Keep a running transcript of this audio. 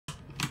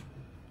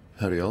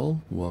Howdy y'all,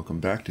 welcome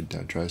back to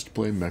Dad Tries to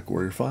Play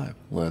Mechwarrior 5.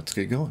 Let's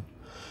get going.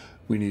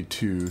 We need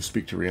to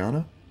speak to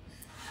Rihanna.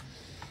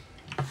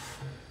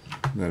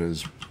 That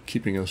is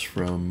keeping us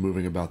from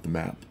moving about the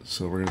map.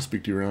 So we're going to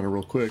speak to Rihanna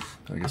real quick.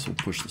 I guess we'll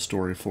push the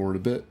story forward a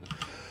bit.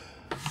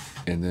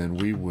 And then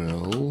we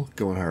will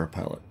go and hire a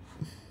pilot.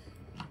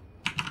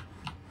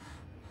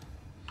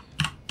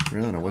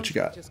 Rihanna, what you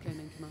got? Just came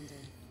in, Commander.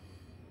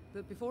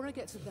 But before I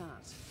get to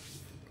that,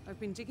 I've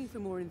been digging for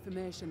more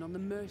information on the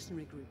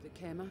mercenary group that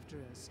came after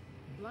us.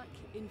 Black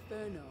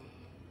Inferno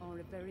are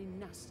a very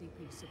nasty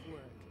piece of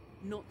work.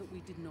 Not that we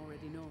didn't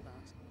already know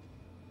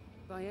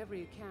that. By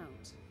every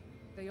account,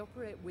 they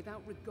operate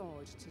without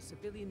regard to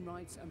civilian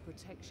rights and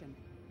protection,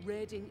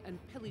 raiding and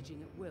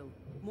pillaging at will.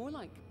 More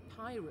like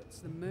pirates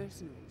than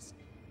mercenaries.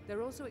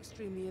 They're also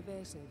extremely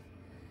evasive.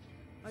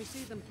 I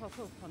see them pop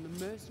up on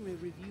the Mercenary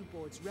Review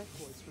Board's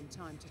records from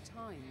time to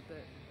time,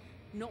 but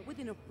not with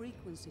enough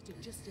frequency to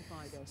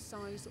justify their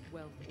size,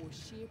 wealth, or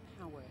sheer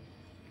power.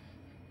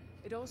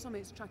 It also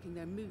makes tracking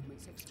their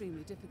movements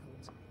extremely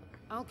difficult.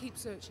 I'll keep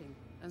searching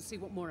and see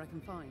what more I can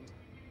find.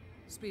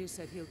 Spears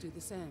said he'll do the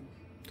same.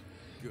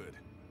 Good.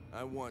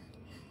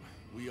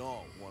 We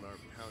all want our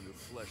pound of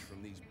flesh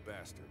from these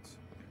bastards.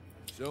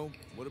 So,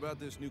 what about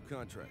this new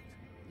contract?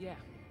 Yeah,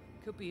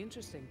 could be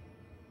interesting.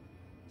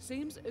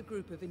 Seems a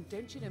group of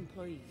indentured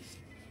employees,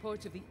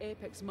 part of the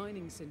Apex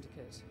Mining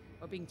Syndicate,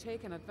 are being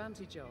taken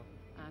advantage of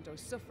and are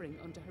suffering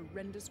under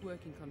horrendous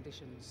working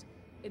conditions.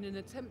 In an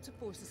attempt to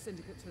force the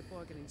Syndicate to the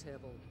bargaining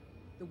table,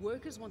 the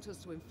workers want us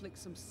to inflict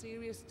some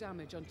serious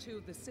damage on two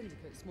of the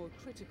Syndicate's more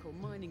critical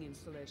mining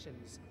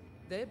installations.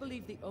 They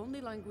believe the only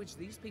language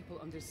these people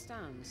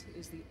understand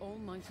is the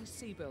almighty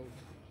Seabill.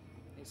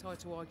 It's hard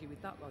to argue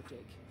with that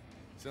logic.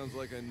 Sounds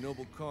like a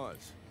noble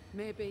cause.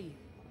 Maybe,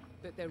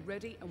 but they're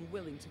ready and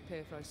willing to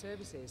pay for our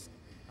services,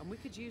 and we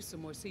could use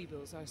some more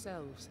Seabills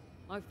ourselves.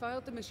 I've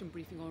filed the mission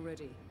briefing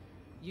already.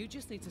 You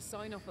just need to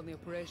sign off on the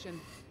operation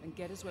and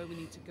get us where we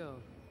need to go.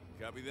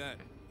 Copy that.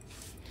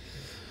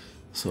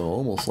 So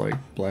almost like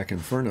Black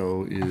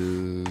Inferno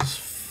is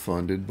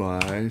funded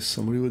by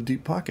somebody with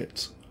deep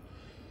pockets.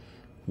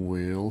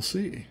 We'll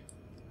see.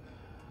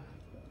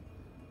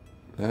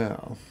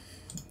 Now,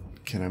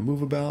 can I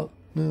move about?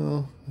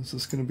 No. Is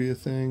this going to be a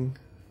thing?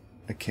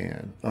 I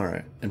can.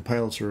 Alright. And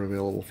pilots are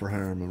available for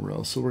hire in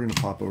Monroe. So we're going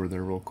to pop over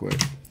there real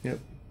quick. Yep.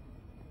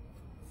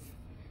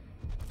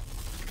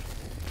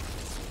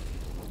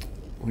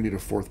 We need a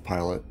fourth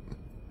pilot.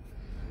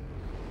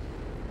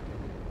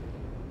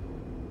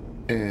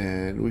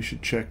 And we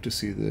should check to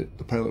see that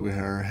the pilot we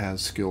hire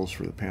has skills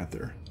for the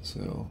Panther.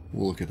 So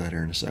we'll look at that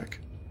here in a sec.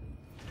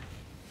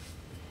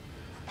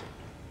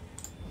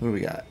 What do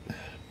we got?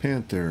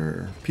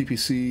 Panther,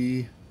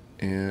 PPC,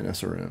 and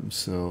SRM.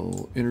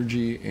 So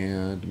energy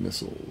and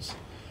missiles.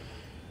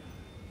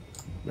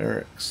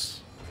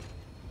 Barracks.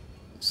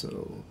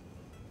 So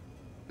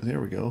there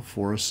we go.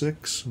 4 of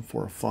 6 and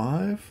 4 of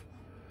 5.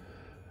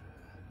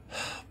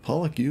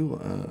 Pollock, you're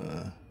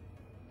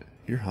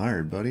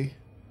hired, buddy.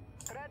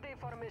 Ready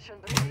for mission.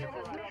 You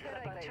wouldn't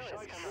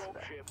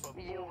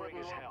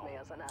want me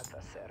as an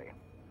adversary.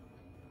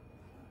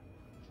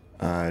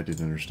 I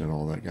didn't understand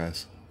all that,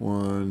 guys.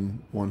 One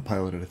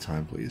pilot at a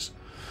time, please.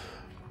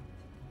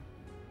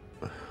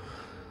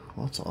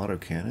 Lots of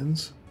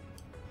autocannons.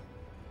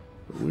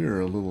 But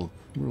we're a little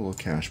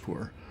cash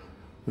poor.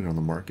 We're on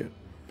the market.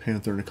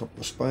 Panther and a couple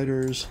of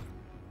spiders.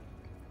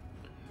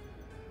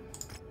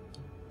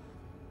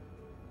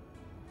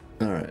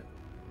 Alright.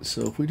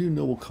 So if we do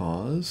noble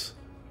cause,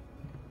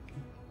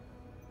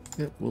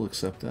 yep, we'll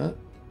accept that.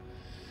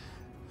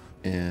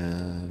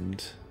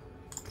 And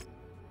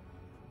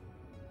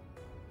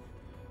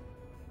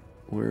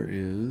where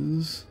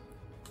is...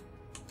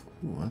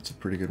 Ooh, that's a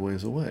pretty good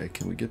ways away.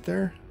 Can we get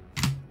there?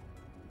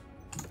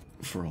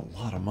 For a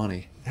lot of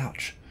money.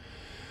 Ouch.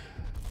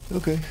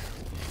 Okay.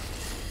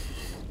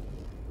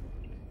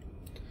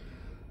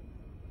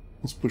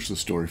 Let's push the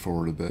story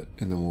forward a bit,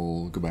 and then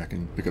we'll go back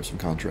and pick up some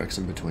contracts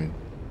in between.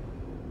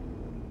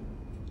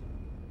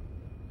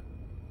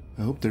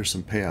 I hope there's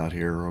some payout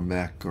here, or a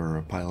mech, or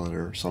a pilot,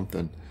 or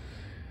something.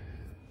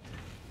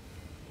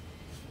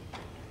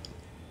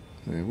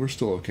 I mean, we're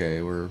still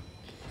okay. We're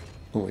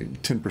only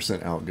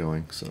 10%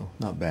 outgoing, so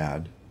not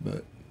bad,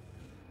 but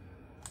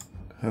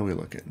how are we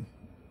looking?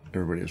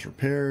 Everybody is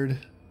repaired.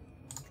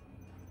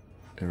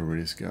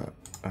 Everybody's got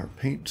our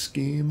paint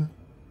scheme.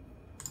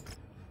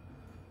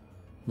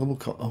 Noble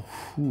call. Oh,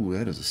 whew,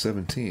 that is a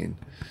 17.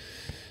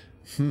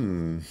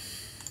 Maybe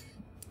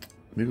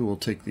we'll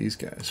take these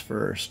guys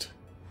first.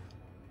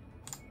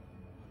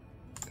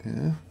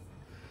 Yeah.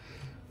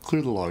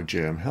 Clear the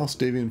logjam. House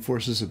Davian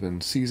forces have been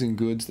seizing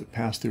goods that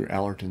pass through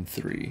Allerton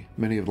 3.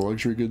 Many of the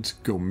luxury goods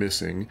go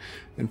missing,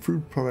 and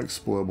food products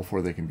spoil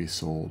before they can be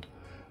sold.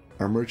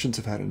 Our merchants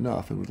have had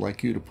enough and would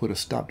like you to put a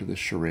stop to this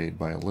charade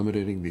by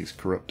eliminating these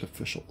corrupt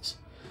officials.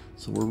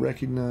 So we're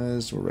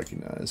recognized,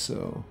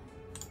 so...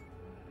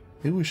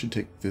 Maybe we should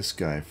take this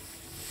guy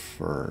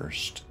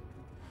first.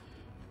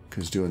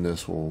 Because doing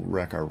this will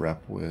wreck our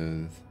rep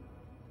with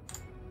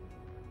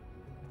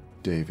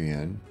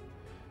Davian.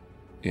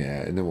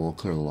 Yeah, and then we'll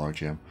clear the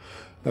logjam.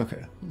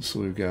 Okay, so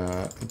we've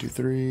got 1, 2,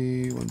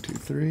 3, 1, 2,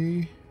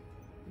 3.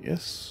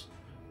 Yes.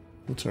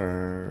 What's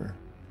our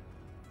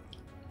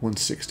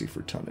 160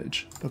 for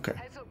tonnage? Okay.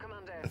 Heads up,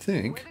 Commander. I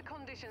think. Weather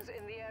conditions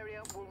in the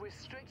area will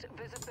restrict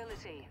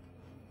visibility.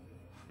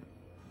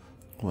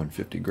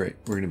 150, great.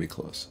 We're gonna be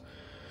close.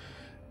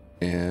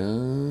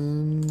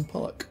 And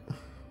Pollock.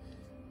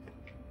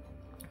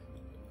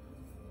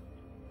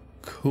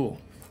 Cool.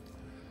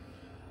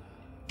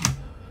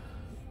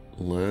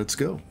 Let's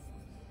go.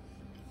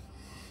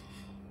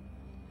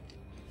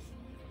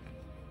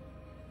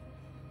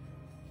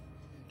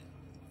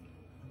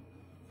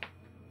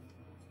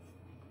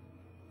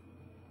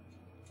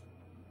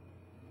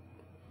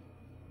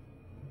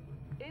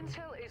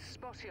 Intel is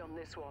spotty on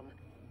this one.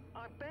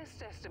 Our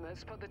best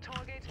estimates put the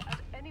target at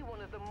any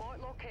one of the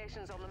marked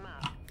locations on the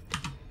map.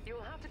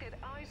 You'll have to get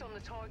eyes on the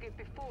target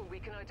before we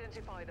can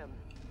identify them.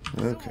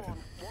 Okay. Someone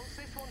wants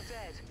this one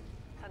dead,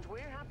 and we're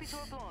happy to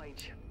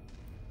oblige.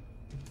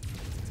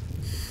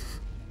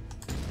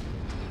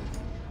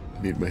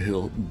 Need my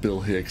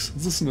Bill Hicks.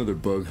 Is this another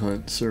bug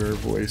hunt, sir?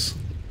 Voice.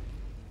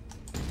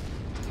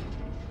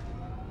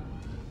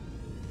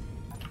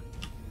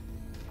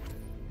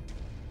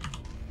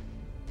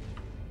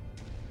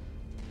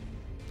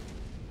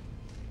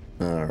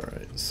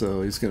 Alright,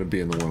 so he's going to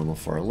be in the one on the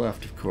far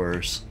left, of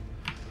course.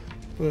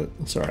 But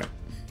it's alright.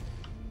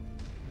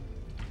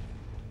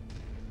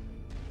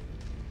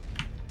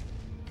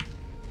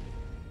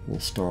 We'll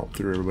stomp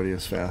through everybody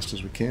as fast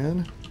as we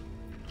can,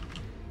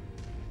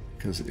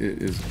 because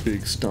it is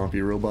big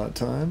stompy robot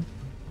time.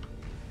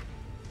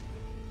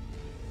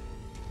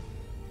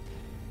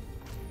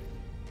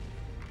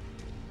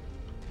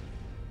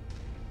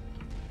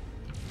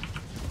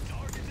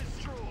 Target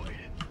destroyed.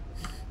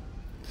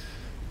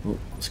 Oh,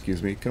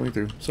 excuse me, coming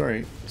through.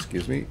 Sorry,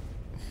 excuse me.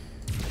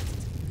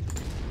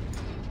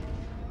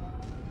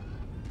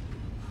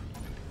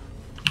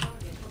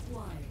 Target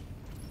acquired.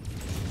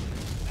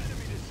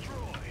 Enemy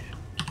destroyed.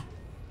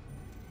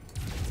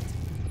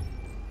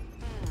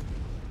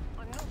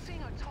 I'm not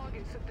seeing our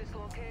targets at this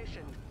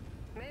location.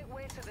 Make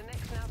way to the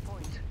next nav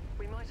point.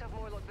 We might have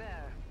more luck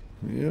there.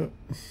 Yep.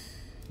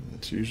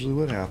 That's usually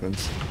what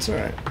happens. It's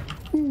alright.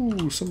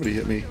 Ooh, somebody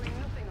hit me. Showing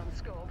nothing on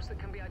scopes that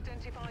can be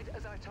identified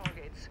as our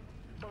targets.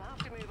 We'll have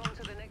to move on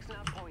to the next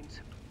nav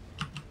point.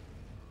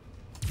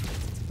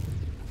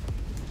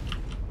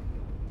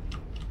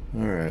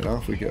 Alright,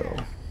 off we go.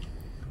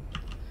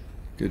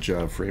 Good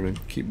job, Freeman.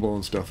 Keep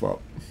blowing stuff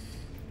up.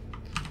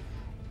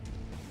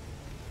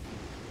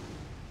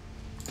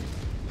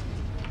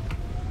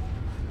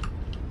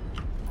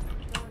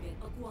 Target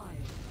acquired.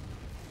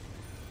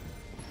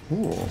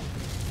 Cool.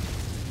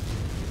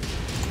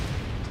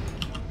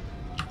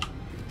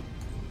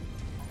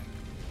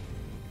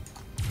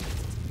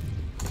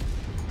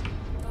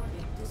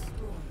 Target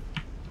destroyed.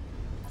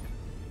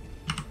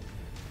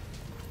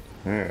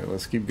 Alright,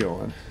 let's keep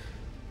going.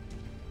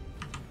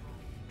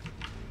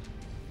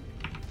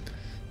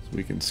 So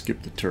we can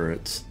skip the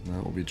turrets.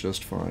 That will be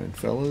just fine.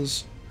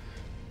 Fellas,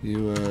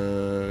 you want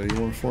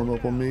to form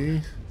up on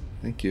me?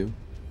 Thank you.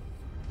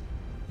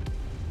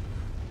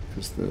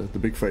 Because the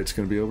big fight's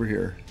going to be over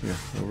here. Yeah,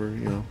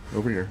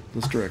 over here.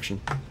 This direction.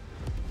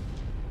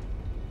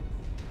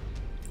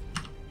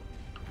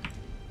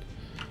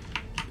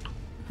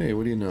 Hey,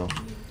 what do you know?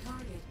 New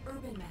target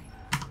urban map.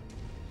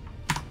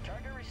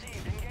 Target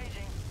received.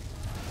 Engaging.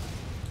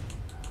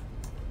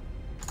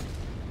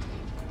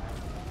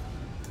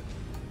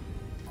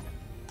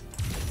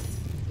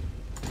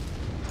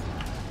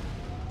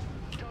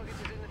 Target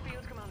is in the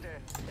field, Commander.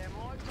 They're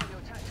marked on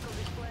your tactical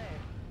display.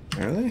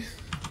 Are they?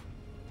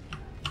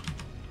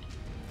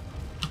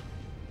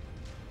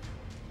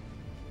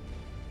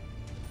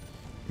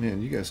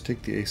 Man, you guys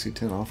take the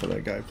AC-10 off of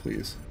that guy,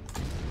 please.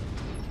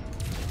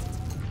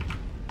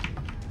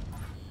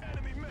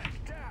 Enemy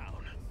mech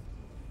down.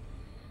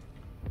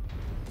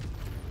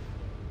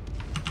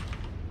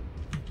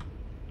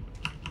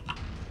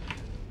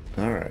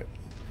 Alright.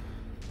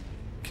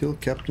 Kill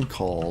Captain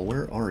Call.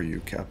 Where are you,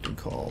 Captain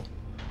Call?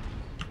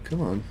 Come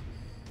on.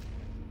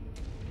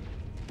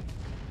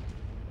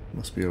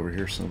 Must be over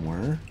here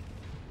somewhere.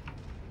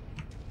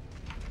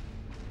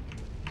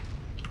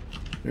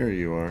 There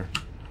you are.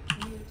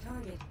 New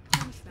target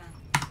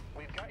punchback.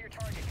 We've got your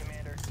target,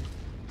 Commander.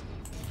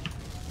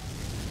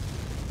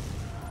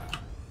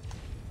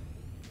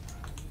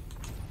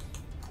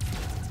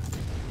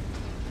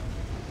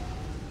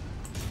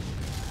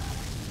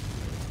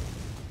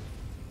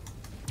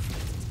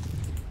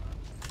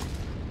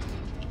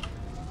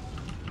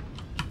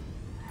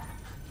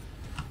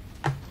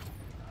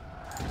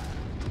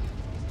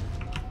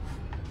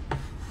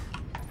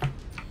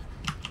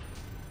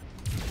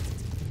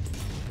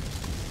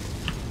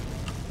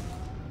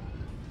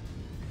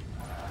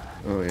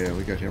 Oh yeah,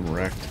 we got him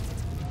wrecked.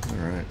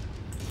 Alright.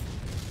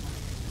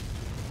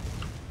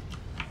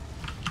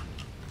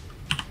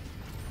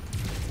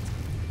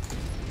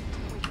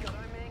 We've got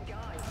our main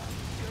guy.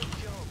 Good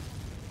job.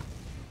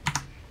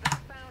 That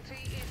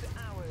bounty is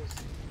ours.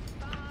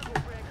 Bad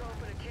will break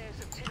open a case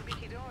of Tin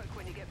Dark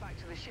when you get back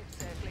to the the ship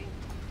safely.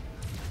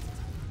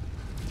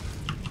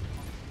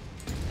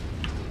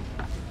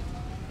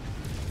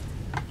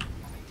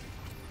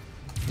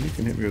 You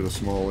can hit me with a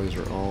small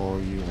laser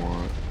all you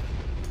want.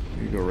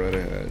 You go right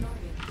ahead.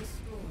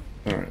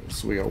 Alright,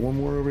 so we got one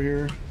more over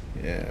here.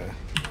 Yeah.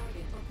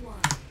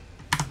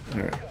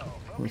 Alright,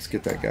 let's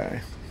get that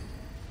guy.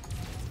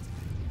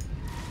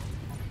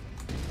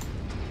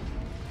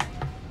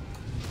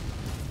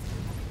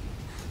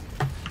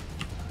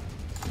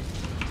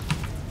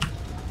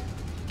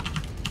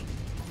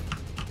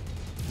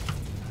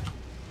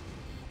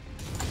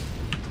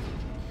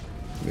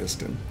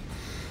 Missed him.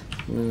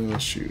 Well,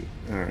 shoot.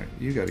 Alright,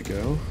 you gotta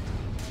go.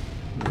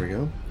 There we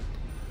go.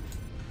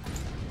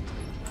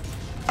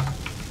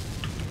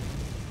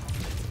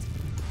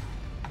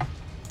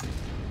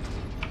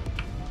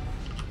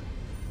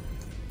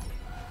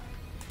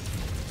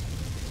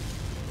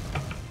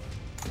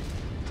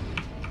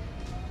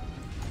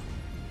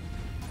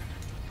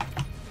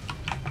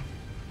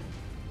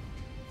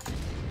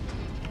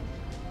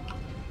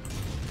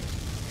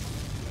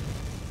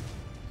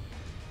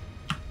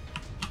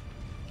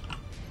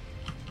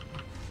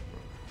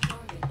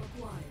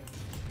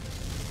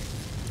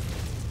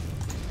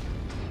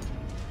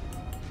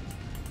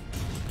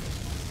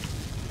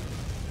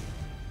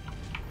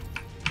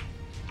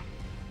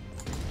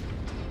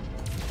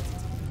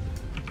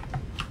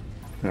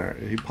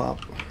 Alright, did he pop?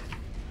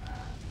 I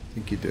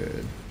think he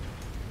did.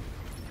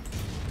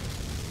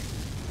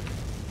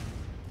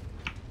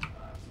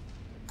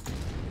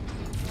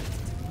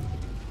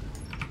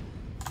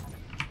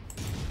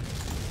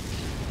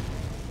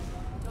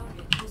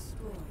 Target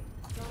destroyed.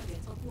 Target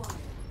acquired.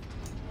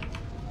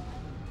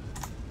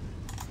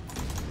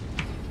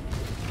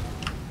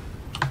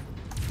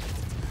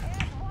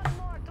 Add one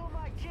more to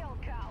my kill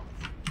count.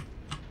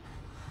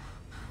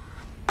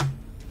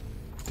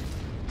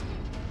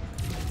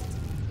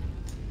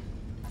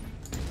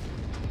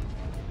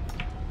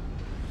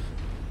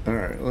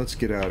 Alright, let's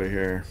get out of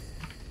here.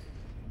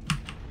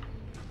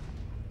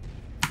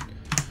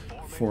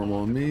 Form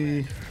on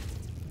me.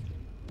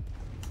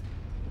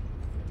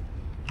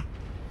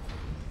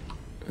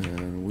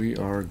 And we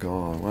are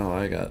gone. Wow,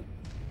 I got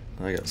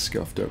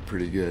scuffed up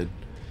pretty good.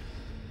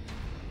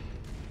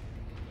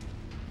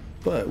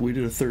 But we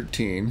did a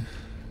 13.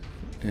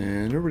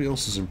 And everybody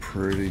else is in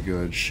pretty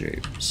good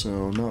shape.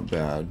 So not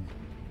bad.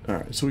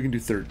 Alright, so we can do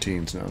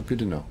 13s now. Good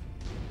to know.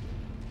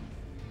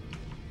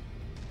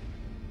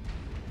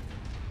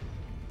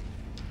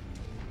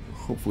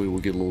 Hopefully we'll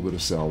get a little bit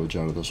of salvage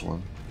out of this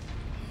one.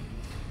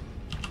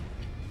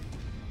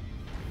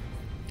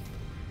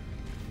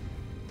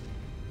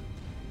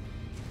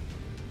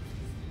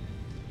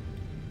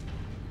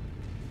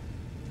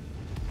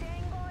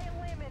 Tango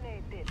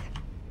eliminated.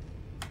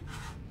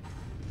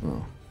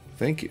 Oh,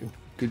 thank you.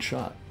 Good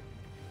shot.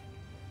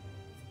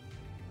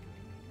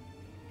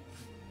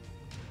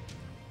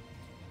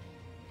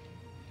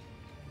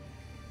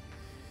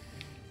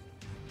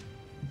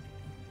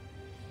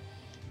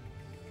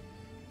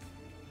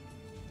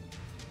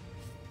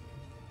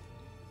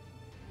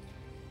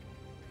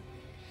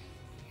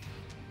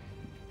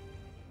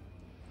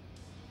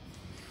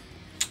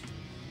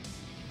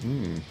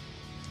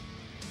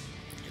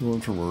 Going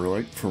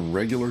from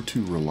regular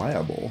to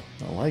reliable.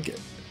 I like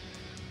it.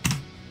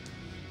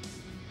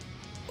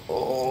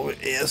 Oh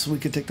yes, we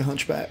can take the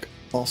hunchback.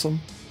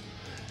 Awesome.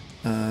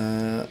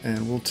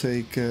 And we'll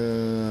take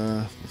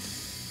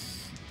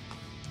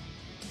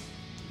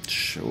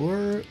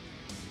sure.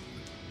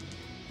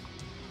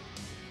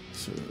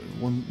 So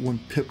one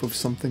pip of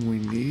something we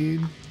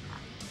need.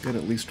 Got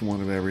at least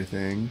one of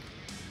everything.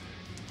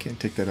 Can't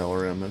take that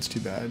LRM. That's too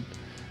bad.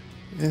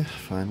 Yeah,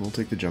 fine. We'll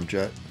take the jump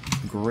jet.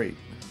 Great.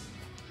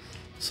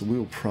 So we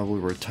will probably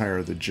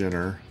retire the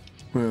Jenner.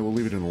 Well, we'll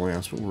leave it in the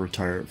Lance, but we'll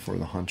retire it for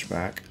the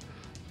Hunchback.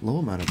 Low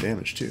amount of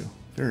damage, too.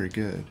 Very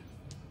good.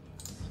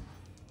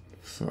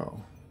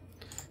 So,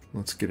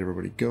 let's get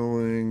everybody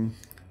going.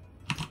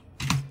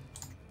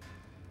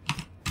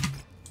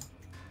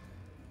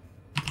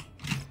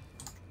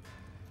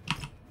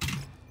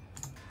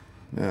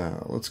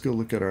 Now, let's go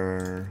look at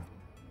our...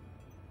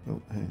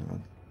 Oh, hang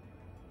on.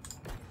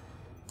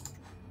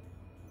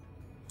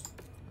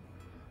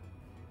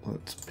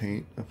 Let's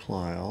paint,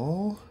 apply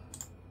all.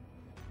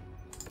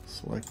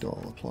 Select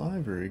all, apply.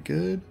 Very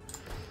good.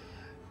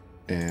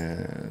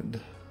 And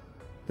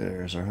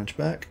there's our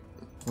Hunchback.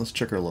 Let's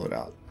check our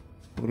loadout.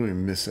 What are we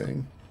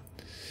missing?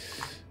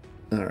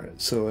 Alright,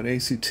 so an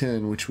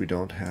AC-10, which we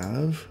don't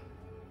have.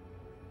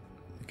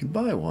 We can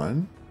buy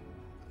one.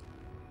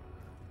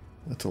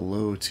 That's a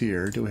low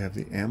tier. Do we have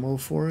the ammo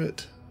for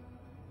it?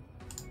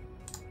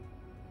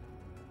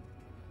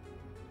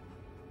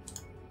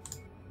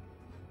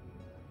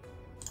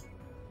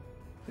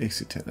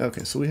 AC-10.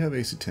 Okay, so we have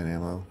AC-10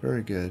 ammo.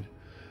 Very good.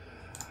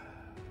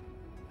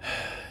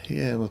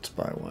 Yeah, let's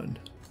buy one.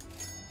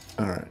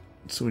 Alright,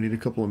 so we need a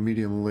couple of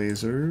medium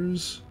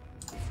lasers.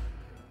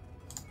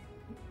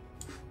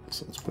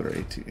 So let's put our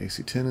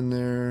AC-10 in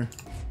there.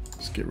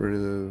 Let's get rid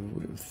of the...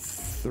 We have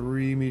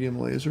 3 medium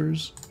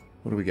lasers.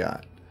 What do we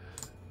got?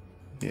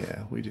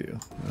 Yeah, we do.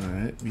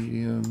 Alright,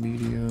 medium,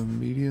 medium,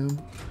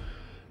 medium.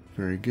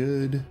 Very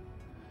good.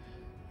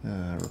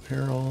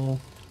 Repair all.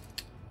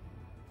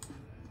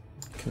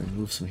 Can we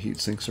move some heat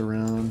sinks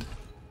around?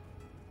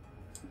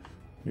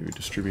 Maybe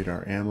distribute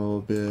our ammo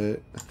a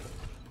bit.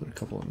 Put a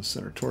couple in the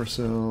center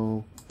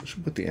torso. I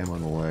should put the ammo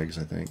in the legs,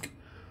 I think.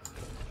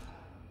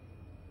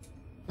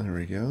 There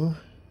we go.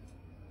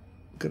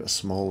 Got a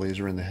small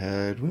laser in the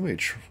head. We may,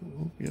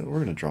 we're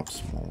gonna drop a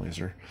small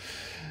laser.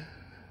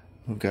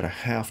 We've got a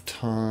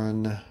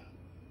half-ton.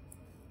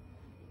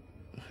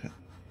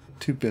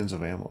 2 bins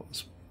of ammo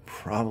is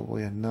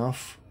probably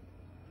enough.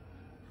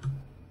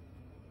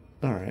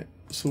 All right,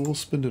 so we'll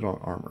spend it on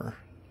armor.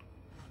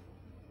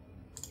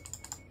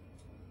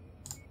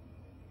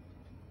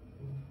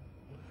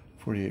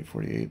 $48,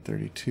 $48,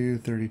 $32,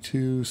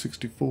 $32,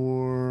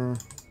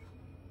 $64.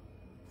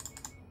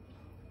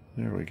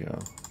 There we go.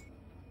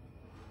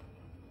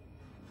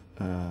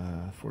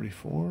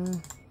 44.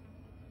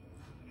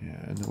 Yeah,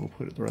 and then we'll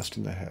put the rest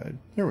in the head.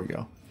 There we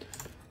go.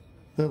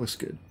 That looks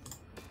good.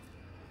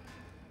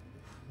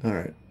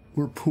 Alright,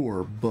 we're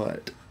poor,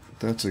 but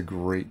that's a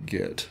great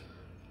get.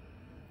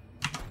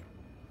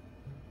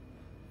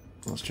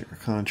 Let's check our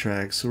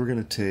contracts. So we're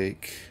gonna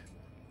take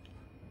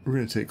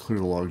clear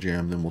the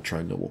logjam, then we'll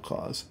try noble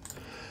cause.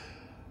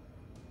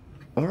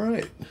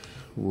 Alright.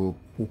 We'll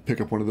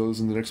pick up one of those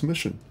in the next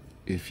mission.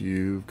 If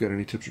you've got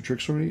any tips or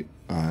tricks for me,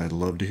 I'd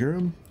love to hear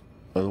them.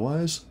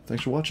 Otherwise,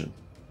 thanks for watching.